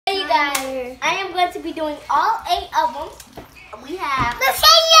guys, I am going to be doing all 8 of them. We have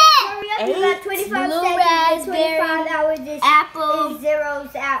We got 25 blue seconds, raspberry, 25 hours, apple,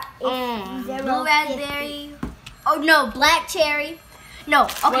 zeros out. blue raspberry. Oh no, black cherry. No,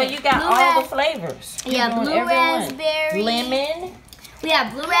 okay. Well, you got all the flavors. Yeah, blue raspberry. Lemon. We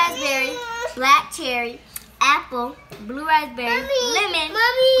have blue raspberry, black cherry, apple, blue raspberry, lemon,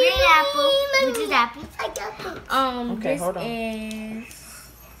 green apple, which is apple. Okay, this hold on. is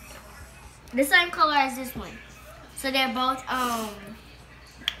the same color as this one. So they're both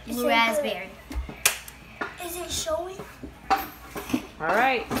blue raspberry. Is it showing? All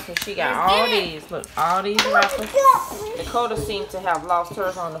right, so she got all these. Look, all these wrappers. Dakota seemed to have lost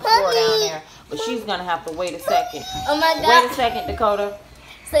hers on the floor down there, but she's gonna have to wait a second. Oh my God! Wait a second, Dakota.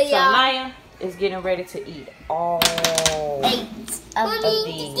 So y'all, Mh'nya is getting ready to eat all 8 of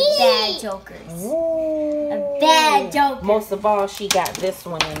these bad jokers. Ooh. A bad joker. Most of all, she got this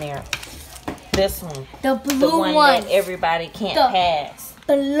one in there. This one. The blue The one one. that everybody can't pass.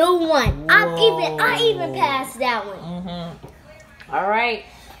 Blue one. Whoa. I even passed that one. All right.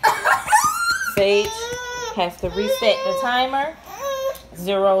 Sage has to reset the timer.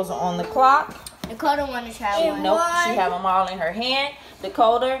 Zeros on the clock. Dakota want to try one. Nope, she have them all in her hand.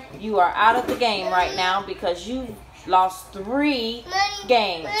 Dakota, you are out of the game right now because you lost 3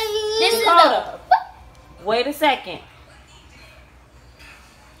 games. This Dakota, wait a second.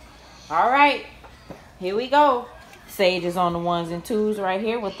 All right, here we go. Sage is on the 1s and 2s right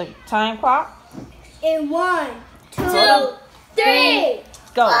here with the time clock. In 1, 2, Hold on. 3.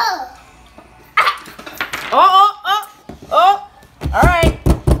 Go. Oh. All right,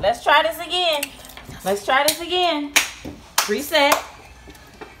 let's try this again. Let's try this again. Reset.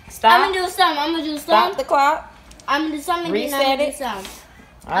 Stop. I'm gonna do some. Stop the clock. I'm gonna do some and Reset then I'm gonna it. do some.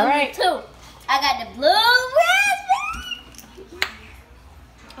 All right. 2. I got the blue raspberry.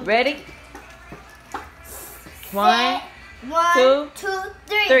 Ready? 1, 2,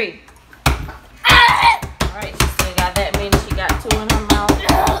 3. 3. All right, she still got that many. She got 2 in her mouth.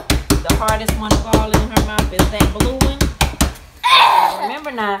 The hardest one of all in her mouth is that blue one. And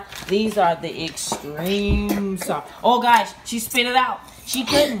remember now, these are the extreme soft. Oh gosh, she spit it out. She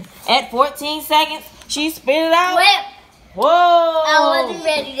couldn't. At 14 seconds, she spit it out. Whip. Whoa! I wasn't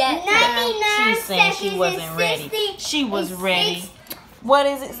ready that time. She's saying she wasn't ready. She was ready. What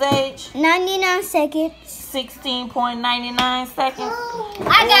is it, Sage? 99 seconds. 16.99 seconds.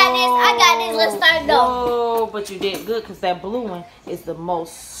 I got this. Let's start though. Whoa, but you did good because that blue one is the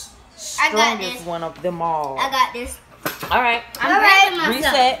most strongest one of them all. I got this. All right. I'm ready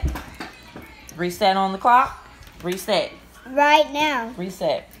myself. Reset. Reset on the clock. Reset. Right now.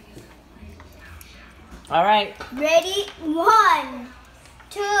 Reset. All right. Ready? 1,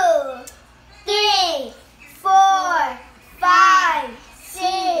 2, 3, 4, 5,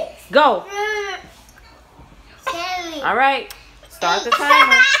 6. Go. 7. All right. Start the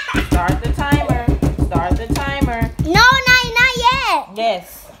timer. Start the timer. Start the timer. No, not yet.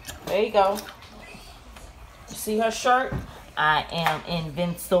 Yes. There you go. You see her shirt? I am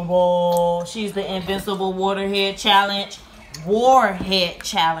invincible. She's the invincible Warhead challenge. Warhead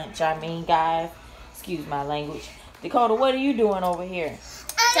challenge, I mean, guys. Excuse my language. Dakota, what are you doing over here?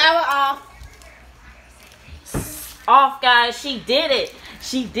 Shower off. Off, guys. She did it.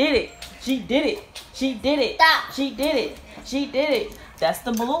 She did it. She did it. She did it. Stop. She did it. She did it. That's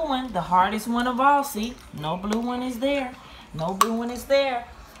the blue one, the hardest one of all. See, no blue one is there. No blue one is there.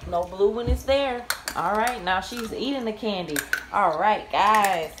 No blue one is there. All right, now she's eating the candy. All right,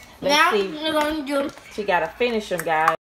 guys. Let's see. We're going to do. She got to finish them, guys.